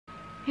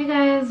Hey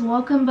guys,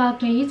 welcome back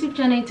to my YouTube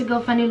channel. It's your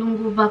girl Fanny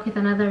Lungu back with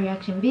another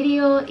reaction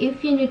video.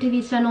 If you're new to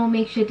this channel,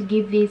 make sure to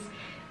give this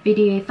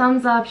video a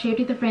thumbs up, share it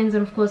with your friends,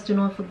 and of course do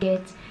not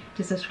forget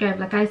to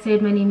subscribe. Like I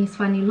said, my name is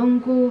Fanny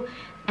Lungu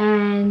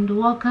and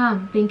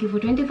welcome. Thank you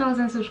for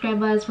 20,000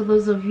 subscribers. For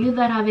those of you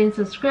that haven't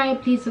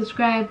subscribed, please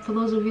subscribe. For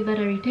those of you that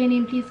are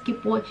returning, please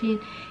keep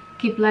watching,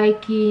 keep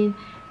liking,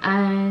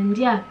 and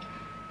yeah,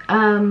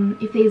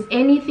 if there's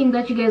anything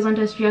that you guys want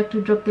us to react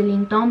to, drop the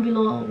link down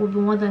below. We'll be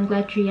more than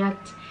glad to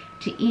react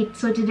to it.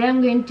 So today I'm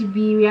going to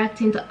be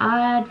reacting to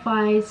our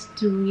advice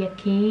to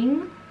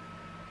Yaqeen.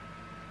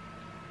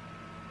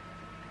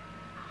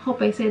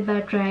 Hope I said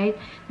that right.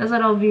 That's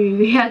what I'll be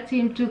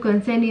reacting to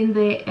concerning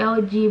the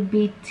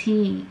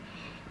LGBT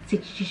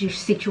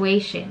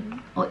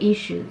situation or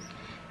issues.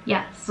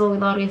 Yeah, so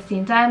without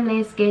wasting time,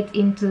 let's get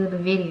into the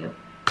video.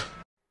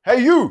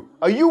 Hey you!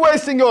 Are you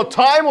wasting your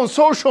time on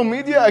social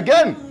media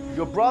again?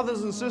 Your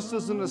brothers and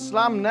sisters in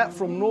Islam Net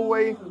from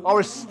Norway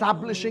are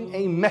establishing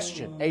a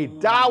masjid, a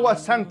dawah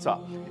center.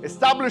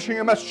 Establishing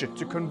a masjid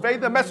to convey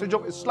the message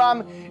of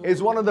Islam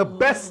is one of the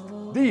best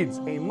deeds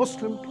a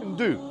Muslim can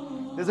do.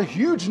 There's a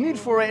huge need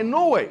for it in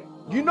Norway.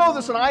 You know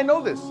this and I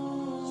know this.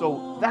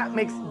 So that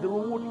makes the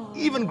reward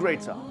even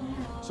greater.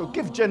 So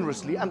give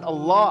generously and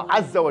Allah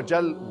Azza wa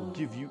Jal will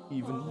give you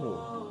even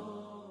more.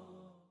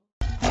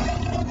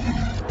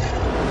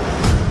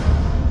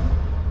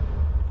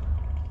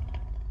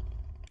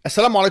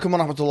 Assalamu alaikum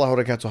wa rahmatullahi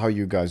wa barakatuh. How are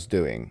you guys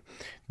doing?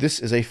 This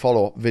is a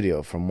follow-up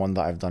video from one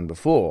that I've done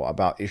before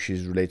about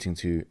issues relating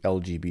to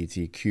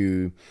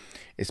LGBTQ,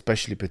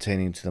 especially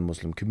pertaining to the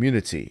Muslim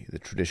community, the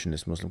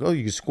traditionalist Muslim,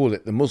 you could call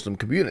it the Muslim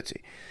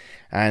community.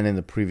 And in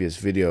the previous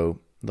video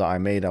that I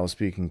made, I was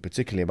speaking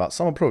particularly about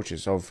some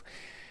approaches of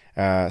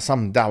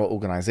some dawah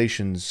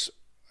organizations.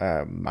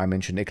 I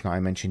mentioned Iqna,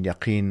 I mentioned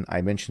Yaqeen,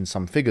 I mentioned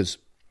some figures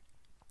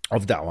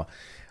of dawah,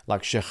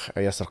 like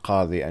Sh.Yasir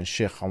Qadhi and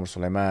Sheikh Omar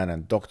Suleiman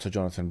and Dr.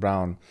 Jonathan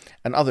Brown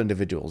and other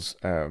individuals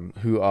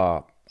who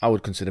are, I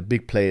would consider,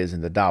 big players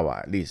in the dawah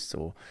at least,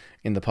 or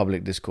in the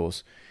public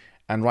discourse,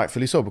 and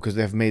rightfully so, because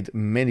they have made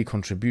many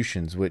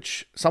contributions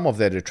which some of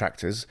their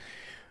detractors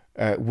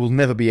will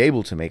never be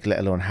able to make, let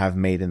alone have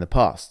made in the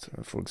past.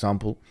 For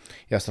example,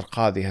 Yasir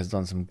Qadhi has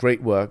done some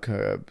great work,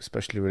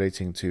 especially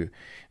relating to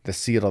the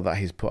seerah that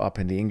he's put up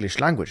in the English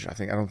language. I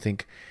don't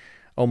think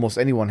almost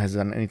anyone has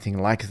done anything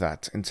like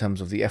that in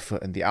terms of the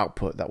effort and the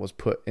output that was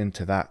put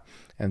into that,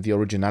 and the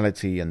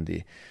originality and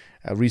the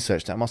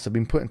research that must have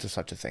been put into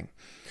such a thing.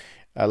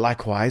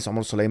 Likewise,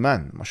 Omar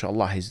Suleiman,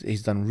 mashallah,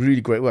 he's done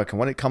really great work. And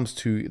when it comes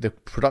to the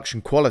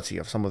production quality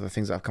of some of the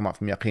things that have come out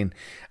from Yaqeen,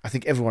 I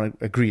think everyone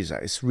agrees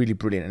that it's really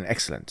brilliant and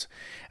excellent.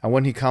 And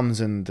when he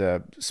comes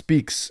and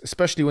speaks,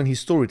 especially when he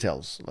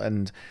storytells,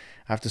 and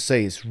I have to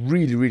say it's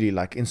really, really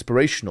like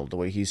inspirational the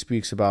way he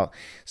speaks about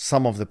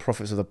some of the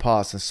prophets of the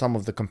past and some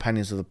of the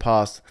companions of the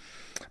past.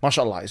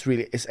 Mashallah,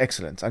 it's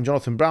excellent. And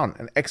Jonathan Brown,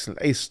 an excellent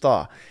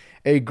A-star,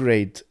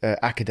 A-grade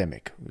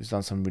academic who's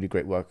done some really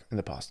great work in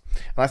the past.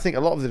 And I think a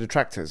lot of the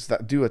detractors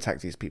that do attack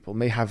these people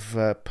may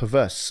have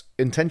perverse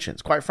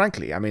intentions, quite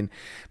frankly. I mean,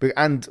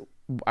 and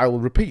I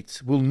will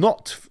repeat, will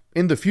not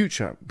in the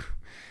future,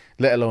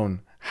 let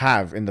alone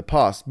have in the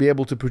past, be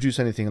able to produce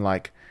anything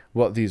like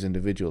what these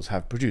individuals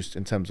have produced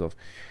in terms of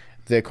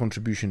their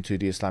contribution to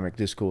the Islamic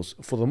discourse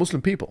for the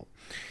Muslim people.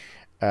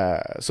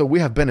 So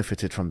we have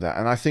benefited from that,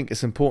 and I think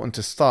it's important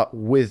to start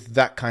with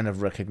that kind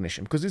of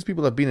recognition, because these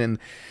people have been in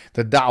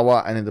the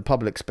da'wah and in the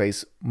public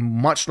space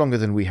much longer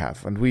than we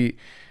have, and we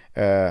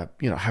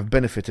have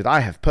benefited. I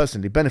have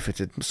personally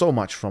benefited so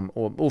much from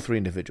all three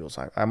individuals,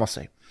 I must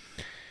say.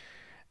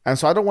 And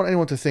so I don't want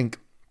anyone to think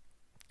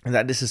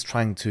that this is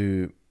trying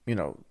to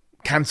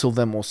cancel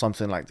them or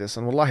something like this.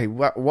 And wallahi,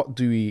 what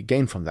do we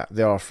gain from that?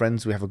 They're our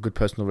friends. We have a good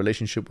personal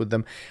relationship with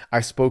them.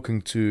 I've spoken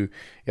to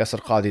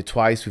Yasir Qadhi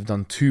twice. We've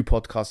done 2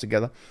 podcasts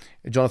together.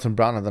 Jonathan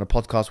Brown, I've done a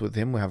podcast with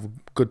him. We have a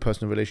good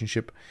personal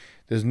relationship.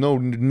 There's no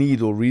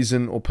need or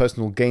reason or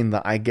personal gain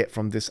that I get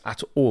from this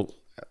at all.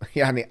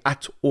 Yani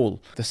at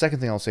all. The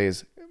second thing I'll say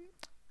is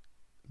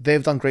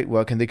they've done great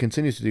work and they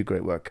continue to do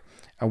great work.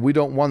 And we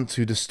don't want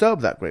to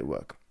disturb that great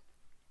work.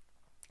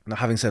 Now,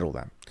 having said all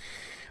that,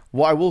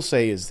 what I will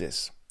say is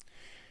this.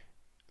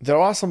 There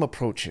are some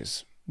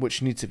approaches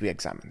which need to be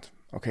examined.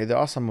 Okay, there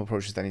are some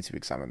approaches that need to be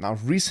examined. Now,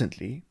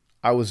 recently,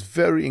 I was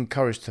very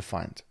encouraged to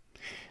find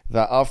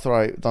that after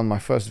I done my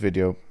first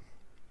video,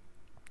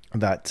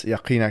 that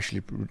Yaqeen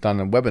actually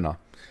done a webinar.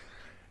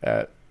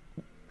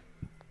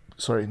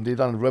 Yaqeen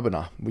done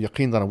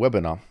a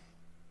webinar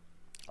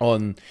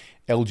on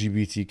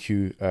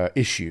LGBTQ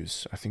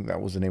issues. I think that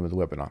was the name of the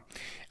webinar.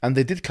 And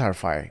they did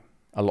clarify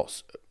a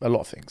lot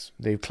of things.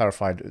 They've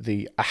clarified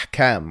the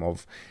ahkam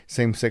of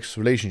same-sex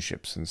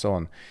relationships and so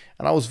on.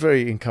 And I was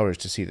very encouraged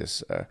to see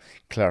this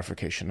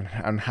clarification.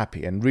 I'm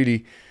happy, and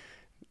really,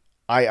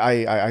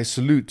 I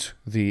salute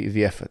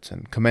the effort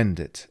and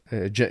commend it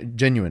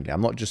genuinely. I'm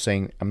not just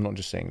saying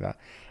that.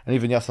 And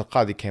even Yasir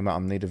Qadhi came out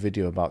and made a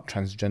video about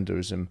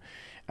transgenderism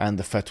and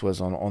the fatwas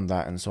on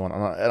that and so on.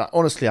 And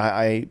honestly,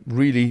 I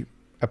really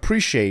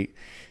appreciate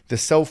the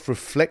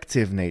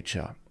self-reflective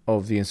nature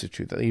of the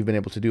institute, that you've been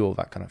able to do all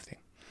that kind of thing.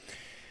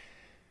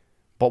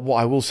 But what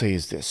I will say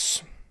is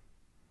this.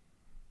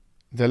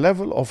 The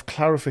level of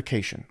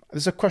clarification.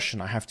 There's a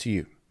question I have to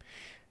you.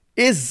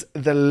 Is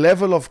the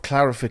level of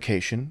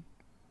clarification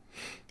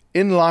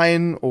in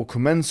line or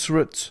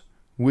commensurate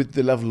with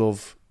the level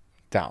of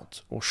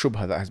doubt or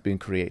shubha that has been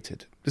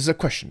created? This is a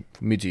question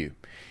from me to you.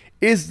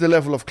 Is the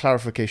level of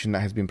clarification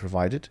that has been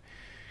provided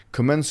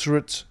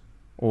commensurate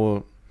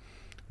or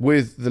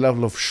with the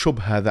level of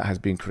shubha that has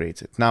been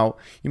created? Now,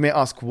 you may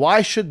ask,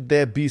 why should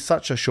there be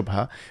such a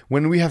shubha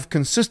when we have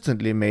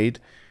consistently made,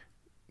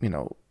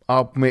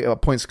 our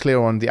points clear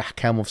on the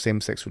ahkam of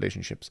same-sex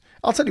relationships?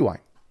 I'll tell you why.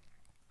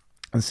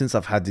 And since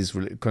I've had these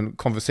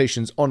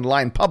conversations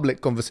online,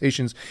 public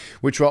conversations,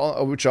 which are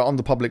on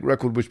the public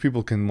record, which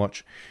people can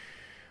watch,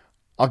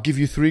 I'll give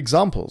you 3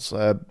 examples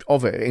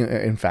of it.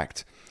 In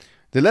fact,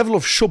 the level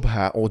of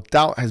shubha or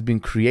doubt has been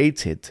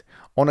created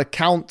on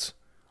account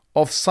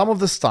of some of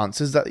the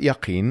stances that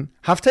Yaqeen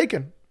have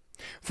taken.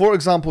 For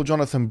example,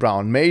 Jonathan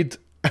Brown made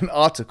an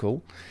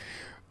article,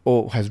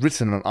 or has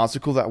written an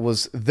article that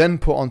was then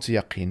put onto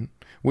Yaqeen,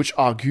 which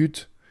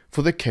argued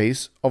for the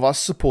case of us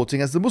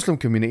supporting, as the Muslim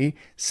community,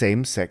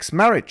 same-sex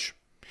marriage.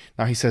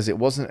 Now, he says it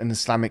wasn't an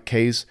Islamic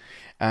case,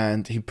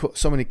 and he put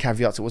so many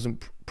caveats. It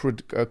wasn't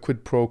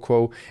quid pro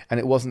quo, and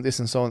it wasn't this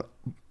and so on.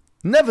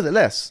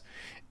 Nevertheless,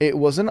 it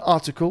was an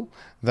article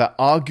that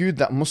argued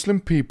that Muslim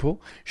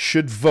people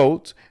should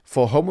vote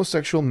for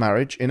homosexual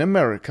marriage in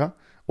America,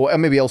 or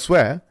maybe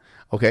elsewhere,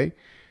 okay?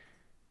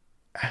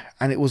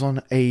 And it was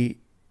on a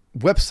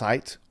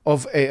website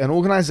of an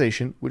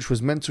organization which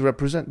was meant to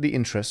represent the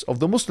interests of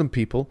the Muslim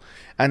people,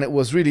 and it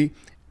was really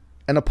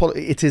an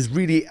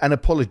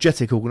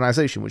apologetic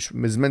organization which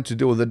is meant to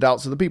deal with the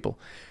doubts of the people.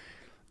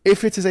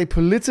 If it is a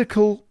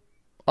political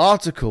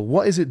article,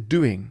 what is it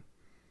doing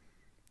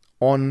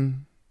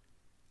on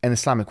an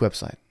Islamic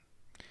website?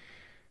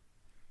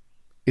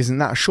 Isn't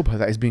that a shubha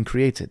that is being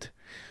created?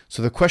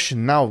 So the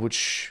question now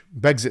which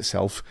begs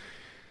itself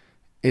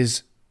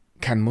is,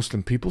 can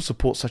Muslim people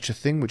support such a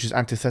thing which is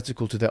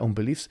antithetical to their own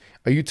beliefs?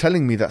 Are you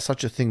telling me that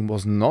such a thing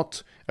was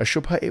not a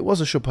shubha? It was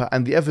a shubha,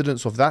 and the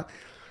evidence of that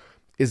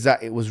is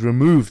that it was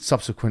removed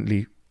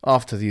subsequently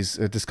after these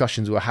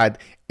discussions were had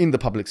in the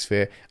public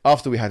sphere,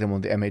 after we had him on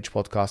the MH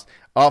podcast,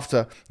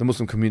 after the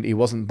Muslim community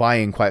wasn't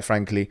buying, quite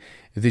frankly,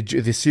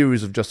 the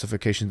series of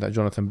justifications that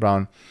Jonathan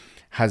Brown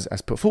has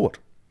put forward.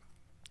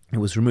 It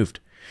was removed.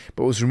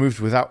 But it was removed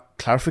without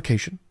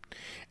clarification.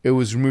 It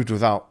was removed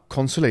without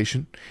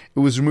consolation. It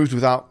was removed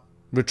without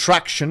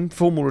retraction,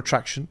 formal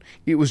retraction.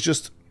 It was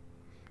just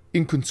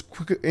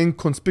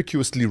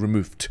inconspicuously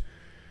removed.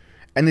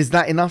 And is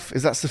that enough?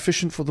 Is that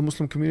sufficient for the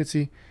Muslim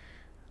community?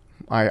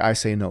 I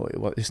say no,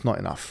 it's not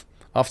enough.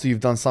 After you've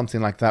done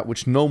something like that,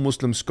 which no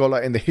Muslim scholar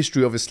in the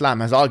history of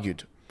Islam has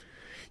argued,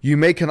 you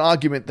make an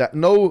argument that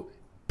no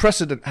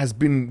precedent has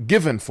been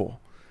given for,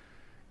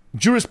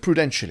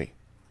 jurisprudentially,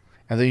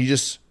 and then you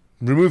just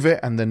remove it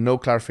and then no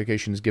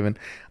clarification is given.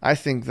 I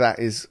think that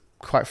is,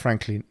 quite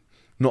frankly,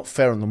 not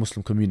fair on the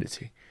Muslim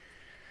community.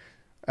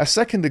 A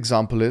second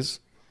example is,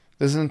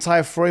 there's an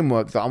entire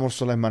framework that Amr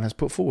Sulaiman has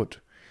put forward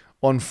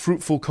on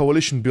fruitful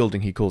coalition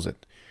building, he calls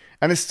it.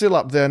 And it's still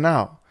up there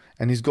now.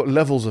 And he's got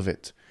levels of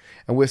it.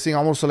 And we're seeing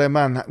Amr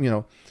Sulaiman,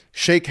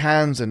 shake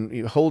hands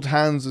and hold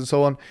hands and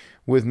so on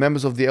with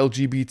members of the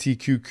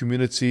LGBTQ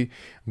community,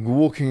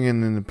 walking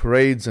in the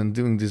parades and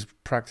doing these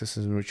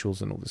practices and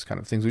rituals and all this kind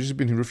of things, which has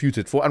been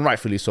refuted for, and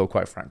rightfully so,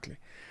 quite frankly.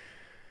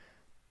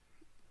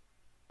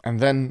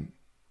 And then,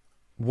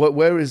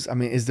 is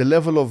the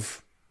level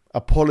of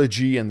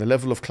apology and the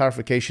level of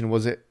clarification,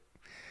 was it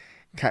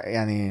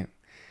in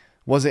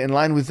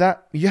line with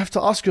that? You have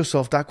to ask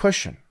yourself that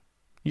question.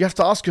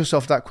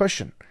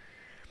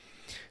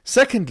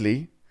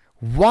 Secondly,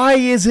 why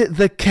is it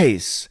the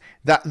case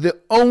that the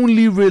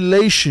only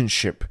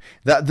relationship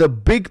that the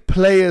big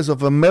players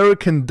of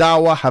American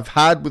dawah have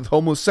had with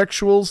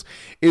homosexuals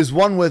is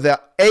one where they're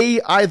A,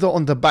 either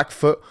on the back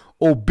foot,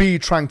 or B,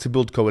 trying to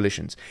build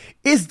coalitions?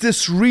 Is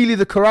this really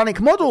the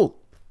Quranic model?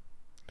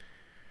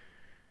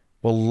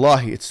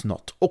 Wallahi, it's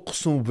not.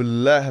 Uqsum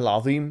billah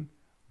al-azim.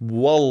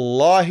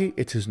 Wallahi,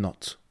 it is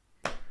not.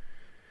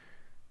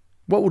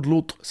 What would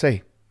Lut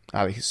say,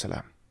 alayhi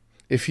salam,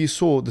 if he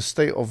saw the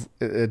state of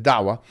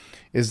da'wah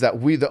is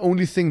that the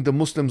only thing the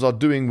Muslims are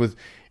doing with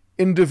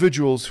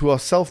individuals who are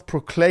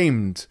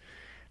self-proclaimed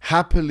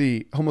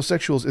happily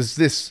homosexuals is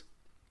this?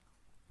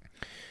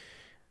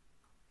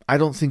 I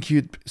don't think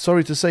you'd,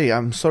 sorry to say,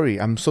 I'm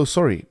so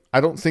sorry.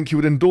 I don't think you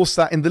would endorse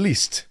that in the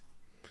least.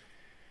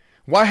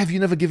 Why have you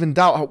never given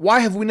da'wah? Why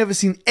have we never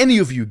seen any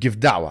of you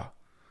give da'wah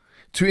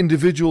to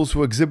individuals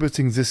who are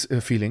exhibiting this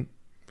feeling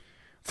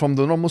from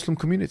the non-Muslim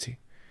community?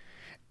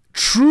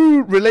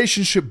 True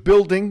relationship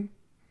building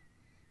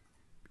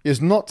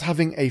is not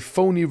having a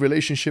phony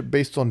relationship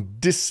based on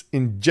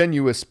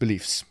disingenuous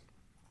beliefs,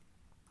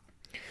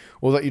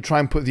 or that you try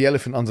and put the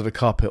elephant under the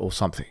carpet or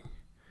something.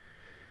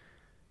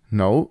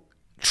 No,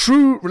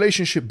 true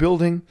relationship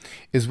building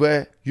is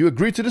where you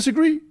agree to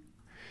disagree.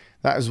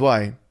 That is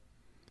why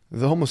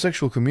the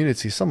homosexual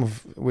community, some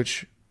of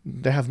which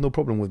They have no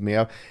problem with me.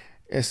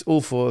 It's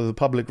all for the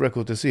public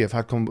record to see. I've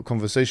had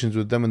conversations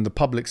with them in the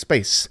public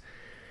space.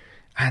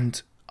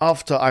 And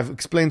after I've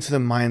explained to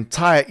them my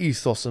entire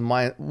ethos and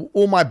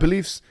all my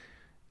beliefs,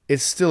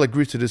 it's still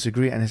agree to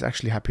disagree, and it's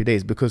actually happy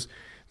days because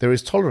there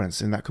is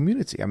tolerance in that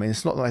community. I mean,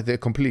 it's not like they're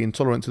completely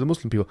intolerant to the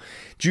Muslim people.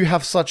 Do you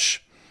have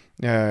such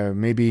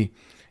maybe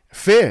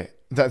fear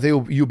that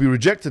you'll be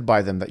rejected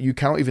by them, that you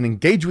cannot even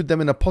engage with them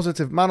in a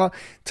positive manner,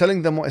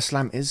 telling them what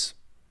Islam is?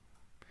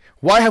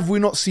 Why have we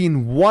not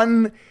seen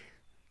one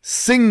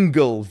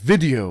single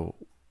video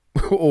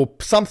or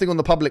something on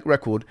the public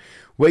record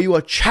where you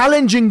are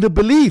challenging the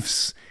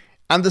beliefs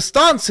and the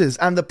stances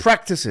and the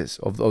practices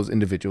of those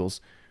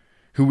individuals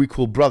who we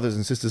call brothers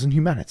and sisters in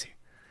humanity?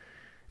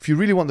 If you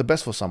really want the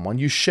best for someone,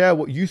 you share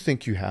what you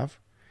think you have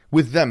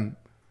with them.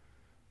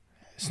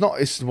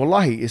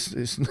 Wallahi,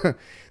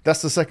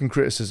 that's the second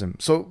criticism.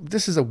 So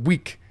this is a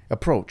weak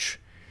approach.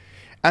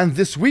 And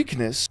this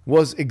weakness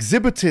was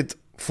exhibited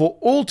for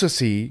all to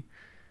see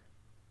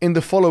in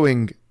the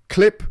following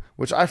clip,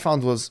 which I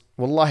found was,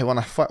 wallahi, when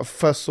I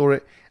first saw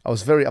it, I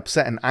was very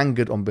upset and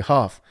angered on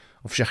behalf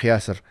of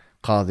Sh.Yasir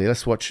Qadhi.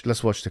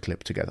 Let's watch the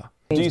clip together.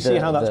 Do you see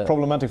how that's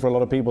problematic for a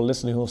lot of people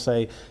listening who'll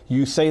say,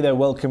 you say they're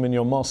welcome in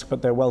your mosque,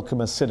 but they're welcome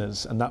as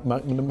sinners, and that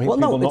might make people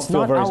not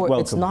feel very welcome?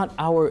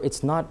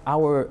 It's not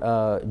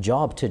our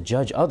job to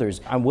judge others.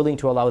 I'm willing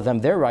to allow them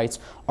their rights.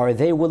 Are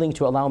they willing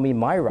to allow me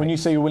my rights? When you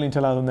say you're willing to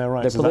allow them their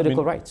rights, their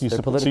political rights. So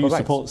you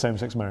support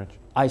same-sex marriage?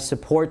 I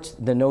support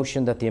the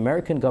notion that the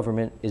American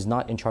government is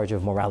not in charge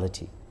of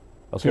morality.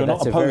 Okay, so you're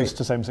not opposed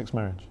to same-sex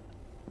marriage?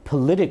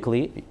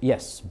 Politically,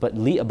 yes, but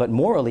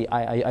morally,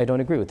 I don't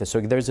agree with this. So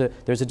there's a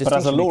distinction. But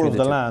as a law of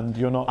the land,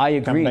 you're not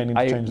campaigning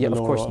to change the law?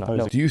 Of course not.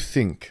 No. Do you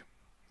think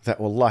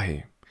that,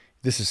 wallahi,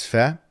 this is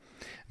fair,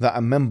 that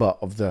a member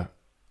of the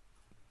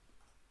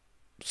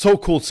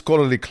so-called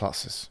scholarly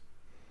classes,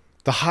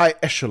 the high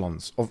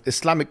echelons of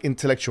Islamic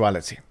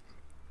intellectuality,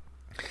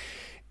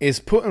 is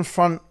put in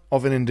front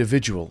of an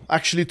individual,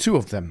 actually two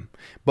of them,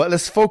 but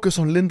let's focus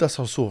on Linda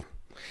Sarsour,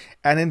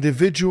 an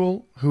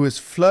individual who is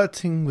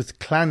flirting with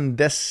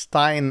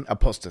clandestine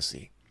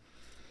apostasy,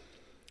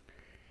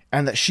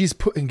 and that she's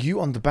putting you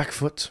on the back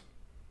foot?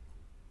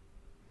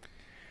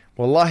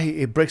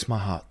 Wallahi, it breaks my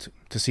heart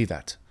to see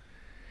that.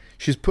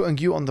 She's putting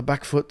you on the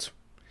back foot,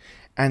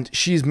 and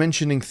she's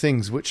mentioning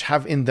things which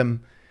have in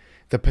them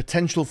the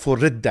potential for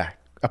riddah,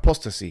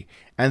 apostasy,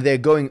 and they're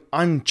going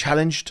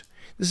unchallenged.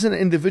 This is an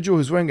individual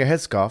who's wearing a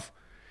headscarf.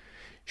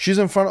 She's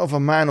in front of a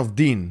man of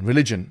deen,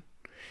 religion,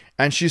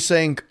 and she's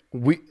saying,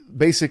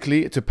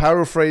 basically, to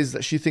paraphrase,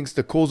 that she thinks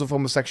the cause of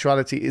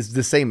homosexuality is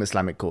the same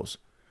Islamic cause.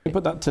 You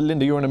put that to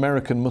Linda. You're an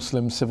American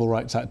Muslim civil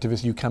rights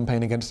activist. You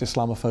campaign against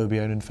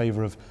Islamophobia and in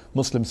favour of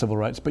Muslim civil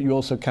rights, but you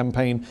also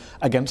campaign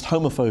against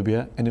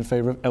homophobia and in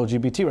favour of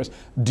LGBT rights.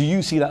 Do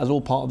you see that as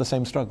all part of the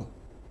same struggle?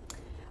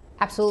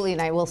 Absolutely,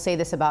 and I will say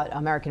this about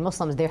American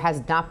Muslims. There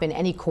has not been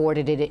any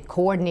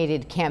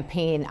coordinated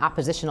campaign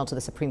oppositional to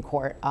the Supreme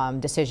Court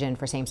decision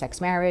for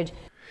same-sex marriage.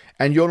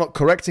 And you're not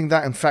correcting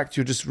that. In fact,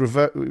 you're just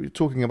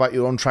talking about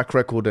your own track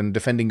record and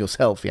defending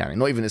yourself,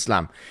 not even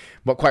Islam,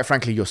 but quite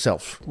frankly,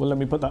 yourself. Well, let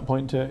me put that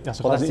point to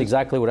Yasir. Well, that's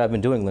exactly what I've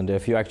been doing, Linda.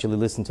 If you actually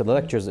listen to the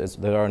lectures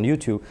that are on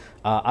YouTube,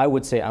 I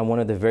would say I'm one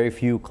of the very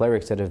few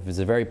clerics that have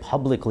very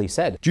publicly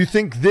said. Do you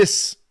think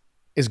this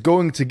is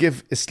going to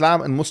give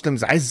Islam and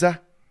Muslims izzah?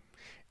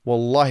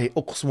 Wallahi,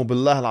 uqsmu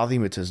billah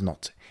al-azim, it is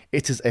not.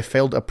 It is a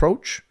failed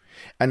approach,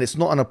 and it's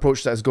not an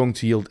approach that is going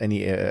to yield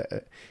any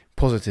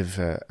positive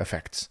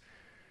effects.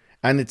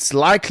 And it's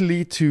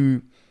likely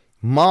to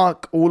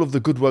mark all of the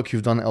good work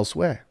you've done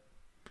elsewhere.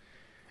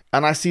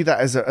 And I see that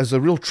as a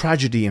real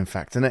tragedy, in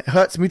fact. And it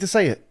hurts me to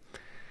say it.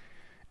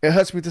 It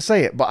hurts me to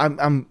say it, but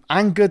I'm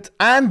angered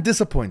and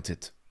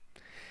disappointed.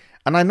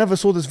 And I never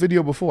saw this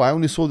video before. I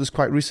only saw this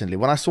quite recently.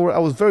 When I saw it, I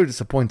was very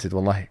disappointed,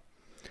 wallahi.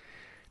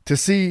 To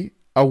see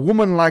a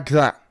woman like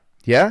that,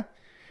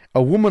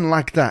 a woman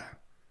like that,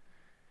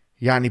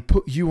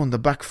 put you on the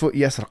back foot,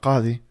 Yasir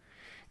Qadhi,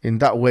 in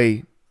that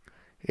way.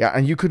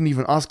 And you couldn't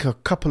even ask her a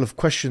couple of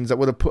questions that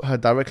would have put her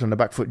directly on the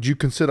back foot. Do you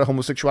consider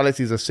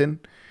homosexuality as a sin?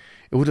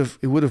 It would have,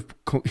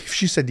 if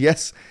she said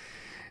yes,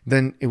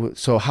 then it would,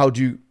 so how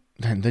do you,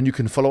 then you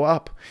can follow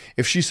up.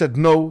 If she said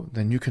no,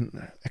 then you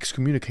can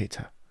excommunicate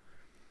her.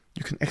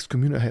 You can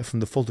excommunicate her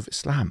from the fold of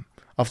Islam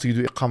after you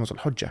do iqamat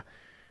al-hujjah.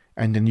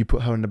 And then you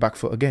put her on the back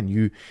foot again.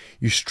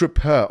 You strip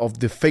her of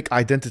the fake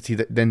identity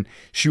that then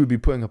she would be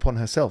putting upon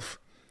herself.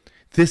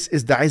 This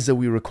is the izzah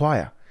we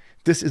require.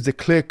 This is the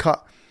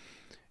clear-cut,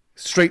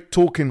 straight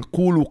talking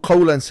qulu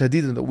qawlan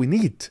sadidan that we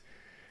need.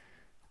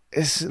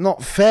 It's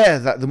not fair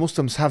that the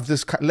Muslims have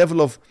this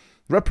level of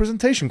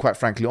representation, quite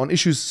frankly, on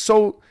issues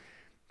so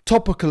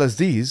topical as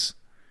these,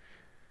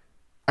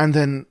 and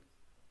then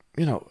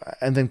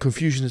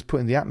confusion is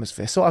put in the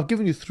atmosphere. So I've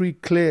given you three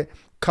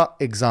clear-cut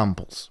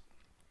examples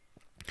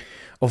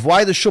of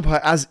why the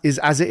shubha is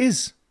as it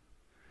is,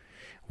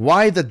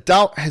 why the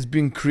doubt has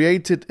been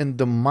created in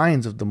the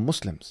minds of the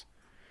Muslims.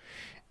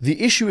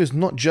 The issue is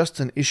not just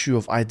an issue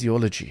of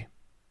ideology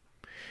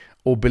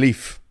or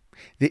belief.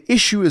 The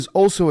issue is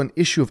also an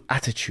issue of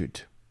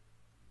attitude.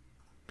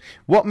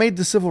 What made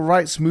the civil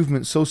rights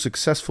movement so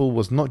successful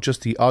was not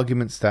just the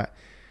arguments that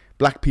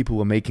black people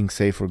were making,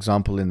 say, for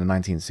example, in the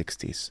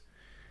 1960s.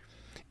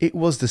 It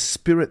was the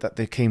spirit that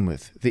they came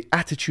with, the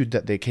attitude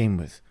that they came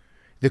with,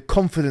 the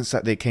confidence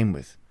that they came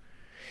with.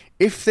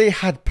 If they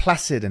had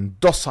placid and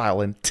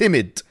docile and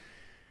timid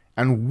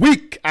and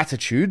weak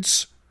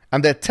attitudes,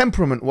 and their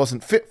temperament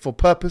wasn't fit for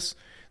purpose,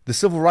 the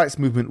civil rights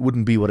movement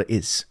wouldn't be what it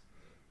is.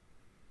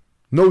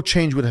 No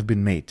change would have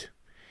been made.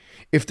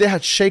 If they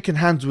had shaken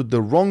hands with the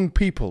wrong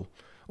people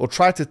or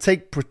tried to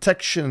take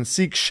protection and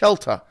seek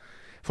shelter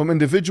from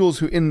individuals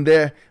who in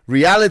their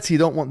reality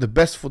don't want the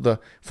best for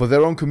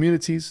their own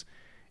communities,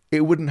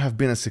 it wouldn't have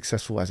been as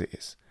successful as it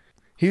is.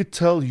 He'd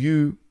tell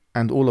you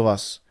and all of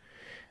us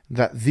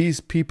that these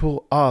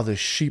people are the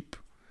sheep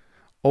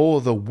or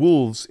the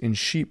wolves in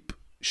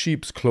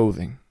sheep's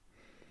clothing.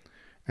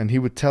 And he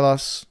would tell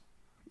us,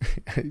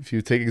 if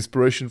you take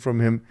inspiration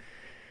from him,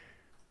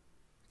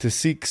 to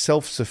seek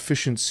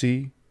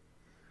self-sufficiency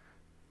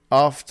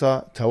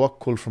after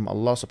tawakkul from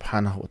Allah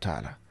subhanahu wa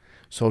ta'ala.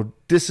 So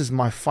this is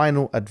my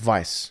final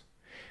advice.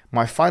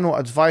 My final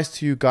advice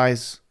to you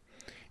guys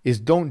is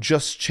don't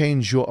just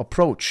change your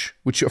approach,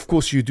 which of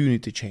course you do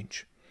need to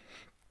change.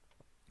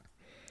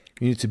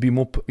 You need to be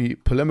more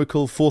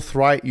polemical,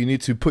 forthright. You need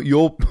to put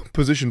your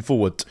position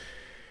forward.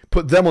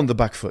 Put them on the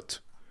back foot.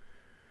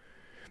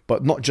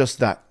 But not just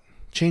that.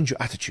 Change your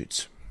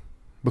attitudes.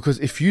 Because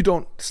if you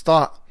don't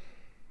start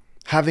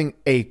having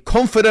a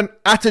confident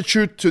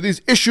attitude to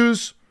these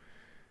issues,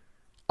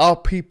 our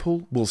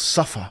people will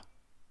suffer.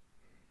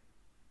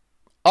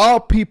 Our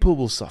people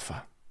will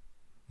suffer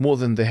more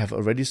than they have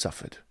already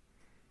suffered.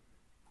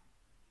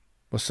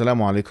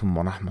 Wassalamu alaikum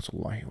wa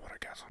rahmatullahi wa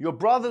barakatuh. Your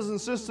brothers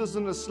and sisters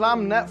in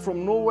Islam Net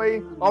from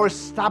Norway are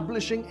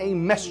establishing a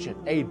masjid,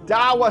 a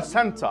dawah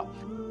center.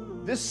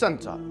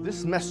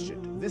 This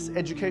masjid, this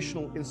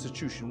educational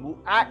institution will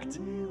act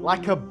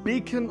like a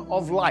beacon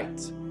of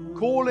light,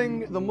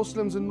 calling the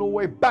Muslims in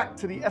Norway back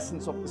to the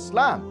essence of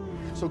Islam.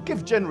 So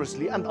give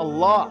generously and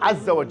Allah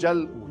Azza wa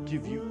Jal will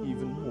give you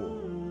even more.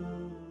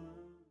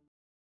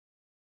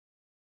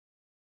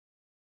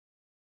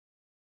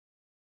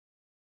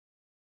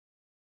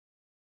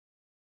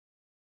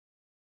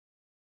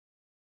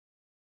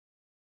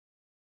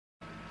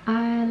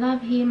 I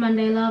love him and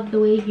I love the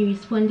way he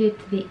responded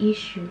to the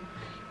issue.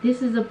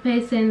 This is a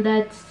person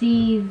that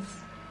sees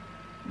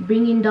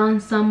bringing down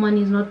someone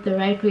is not the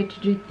right way to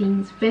do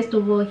things. First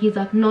of all, he's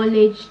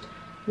acknowledged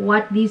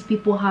what these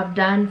people have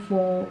done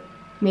for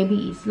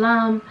maybe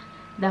Islam,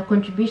 their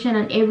contribution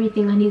and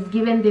everything, and he's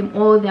given them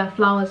all their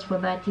flowers for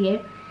that,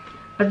 yeah.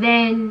 But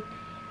then,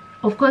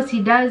 of course,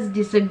 he does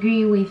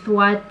disagree with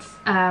what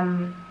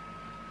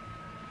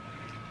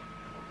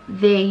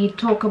they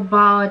talk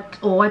about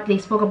or what they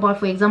spoke about,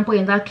 for example,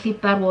 in that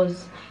clip that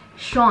was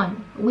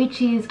shown,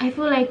 which is, I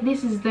feel like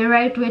this is the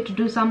right way to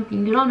do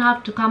something. You don't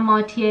have to come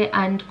out here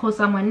and call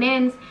someone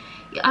names.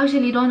 You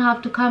actually don't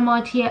have to come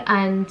out here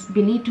and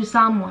belittle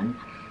someone,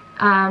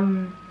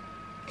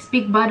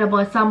 speak bad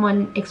about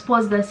someone,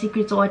 expose their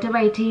secrets or whatever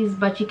it is,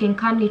 but you can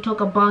calmly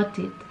talk about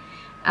it.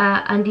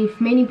 And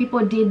if many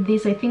people did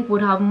this, I think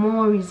would have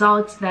more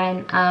results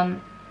than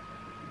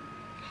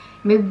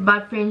maybe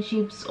bad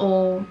friendships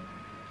or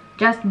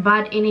just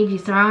bad energy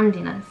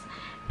surrounding us.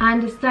 I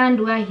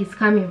understand where he's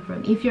coming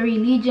from. If your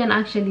religion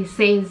actually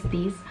says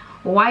this,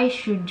 why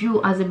should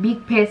you, as a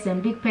big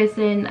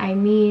person, I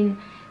mean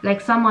like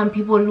someone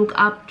people look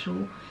up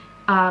to,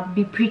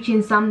 be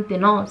preaching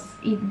something else?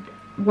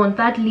 Won't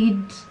that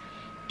lead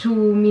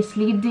to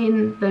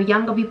misleading the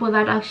younger people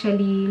that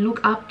actually look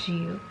up to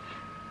you?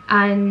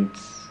 And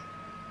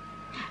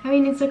I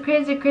mean, it's a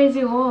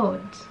crazy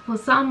world for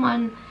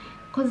someone,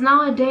 because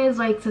nowadays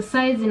we're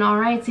exercising our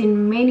rights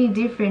in many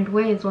different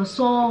ways. We're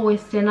so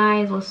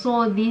westernized, we're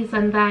so this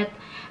and that.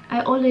 I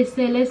always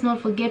say, let's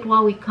not forget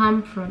where we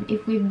come from.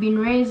 If we've been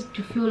raised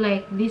to feel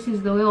like this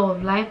is the way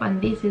of life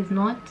and this is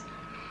not,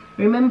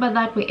 remember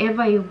that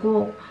wherever you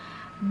go.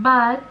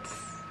 But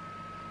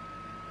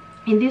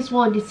in this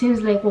world, it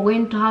seems like we're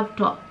going to have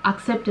to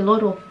accept a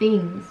lot of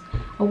things.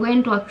 We're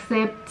going to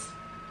accept,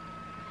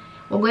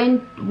 we're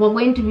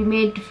going to be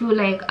made to feel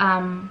like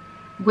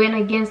going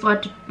against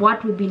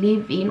what we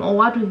believe in, or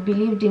what we've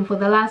believed in for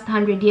the last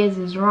 100 years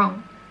is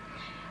wrong.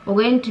 We're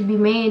going to be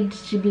made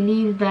to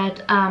believe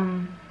that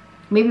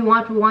maybe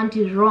what we want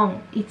is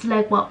wrong. It's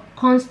like we're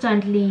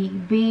constantly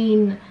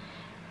being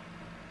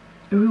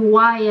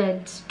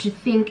rewired to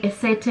think a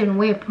certain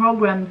way,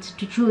 programmed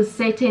to choose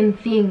certain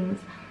things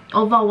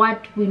over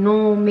what we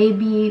know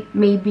maybe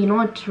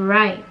not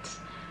right.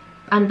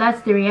 And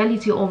that's the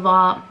reality of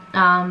our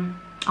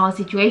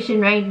situation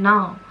right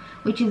now,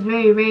 which is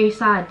very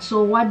sad.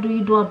 So what do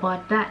you do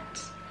about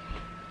that?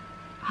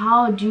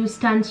 How do you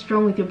stand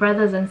strong with your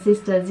brothers and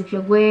sisters if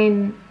you're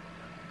going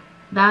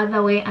the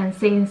other way and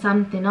saying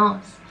something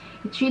else?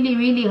 It's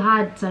really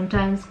hard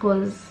sometimes,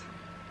 because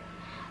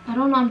I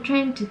don't know, I'm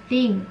trying to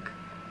think.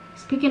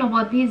 Speaking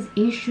about these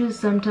issues,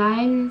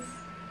 sometimes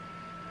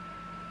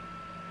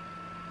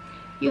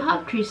you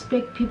have to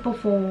respect people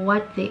for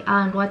what they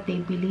are and what they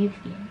believe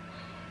in.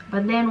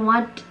 But then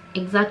what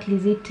exactly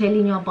is it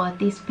telling you about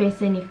this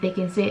person if they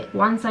can say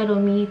one side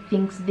of me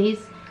thinks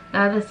this, the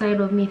other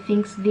side of me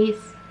thinks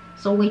this?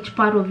 So which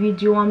part of you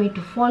do you want me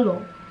to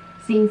follow,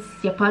 since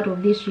you're part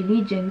of this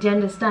religion? Do you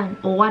understand?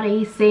 Or what are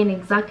you saying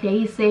exactly? Are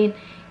you saying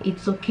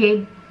it's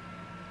okay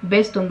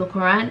based on the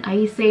Quran? Are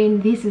you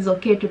saying this is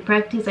okay to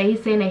practice? Are you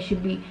saying I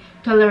should be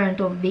tolerant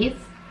of this?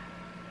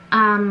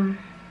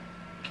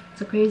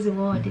 It's a crazy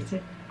world. It's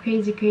a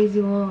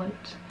crazy world.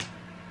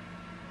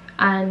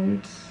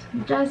 And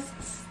just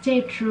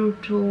stay true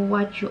to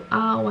what you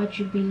are, what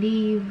you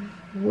believe,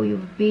 who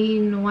you've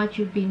been, what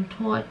you've been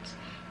taught.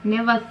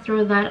 Never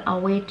throw that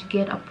away to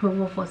get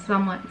approval from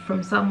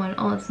someone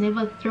else.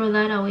 Never throw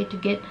that away to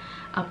get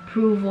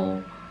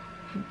approval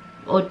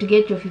or to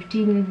get your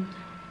 15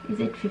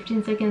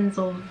 seconds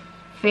of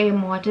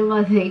fame, or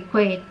whatever they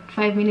equate,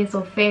 5 minutes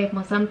of fame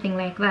or something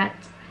like that.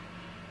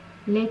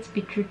 Let's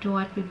be true to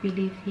what we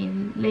believe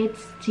in.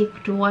 Let's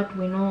stick to what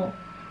we know.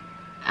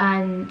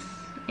 And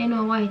you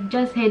know what,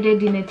 just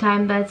headed in a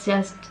time that's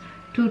just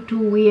too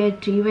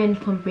weird to even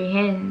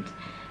comprehend.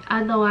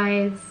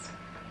 Otherwise,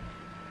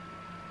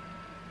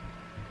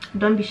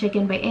 don't be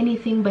shaken by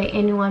anything, by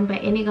anyone, by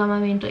any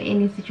government or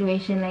any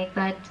situation like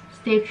that.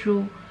 Stay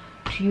true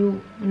to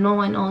you, no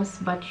one else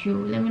but you.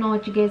 Let me know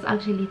what you guys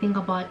actually think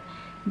about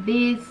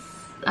this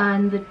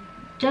and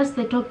just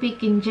the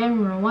topic in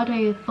general. What are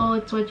your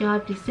thoughts? What you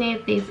have to say?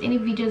 If there's any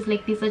videos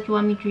like this that you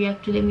want me to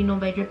react to, let me know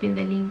by dropping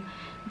the link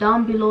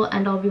down below,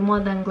 and I'll be more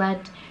than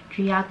glad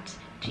to react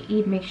to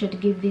it. Make sure to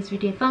give this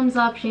video a thumbs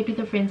up, share it with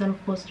your friends, and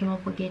of course do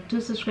not forget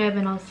to subscribe,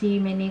 and I'll see you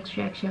in my next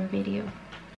reaction video.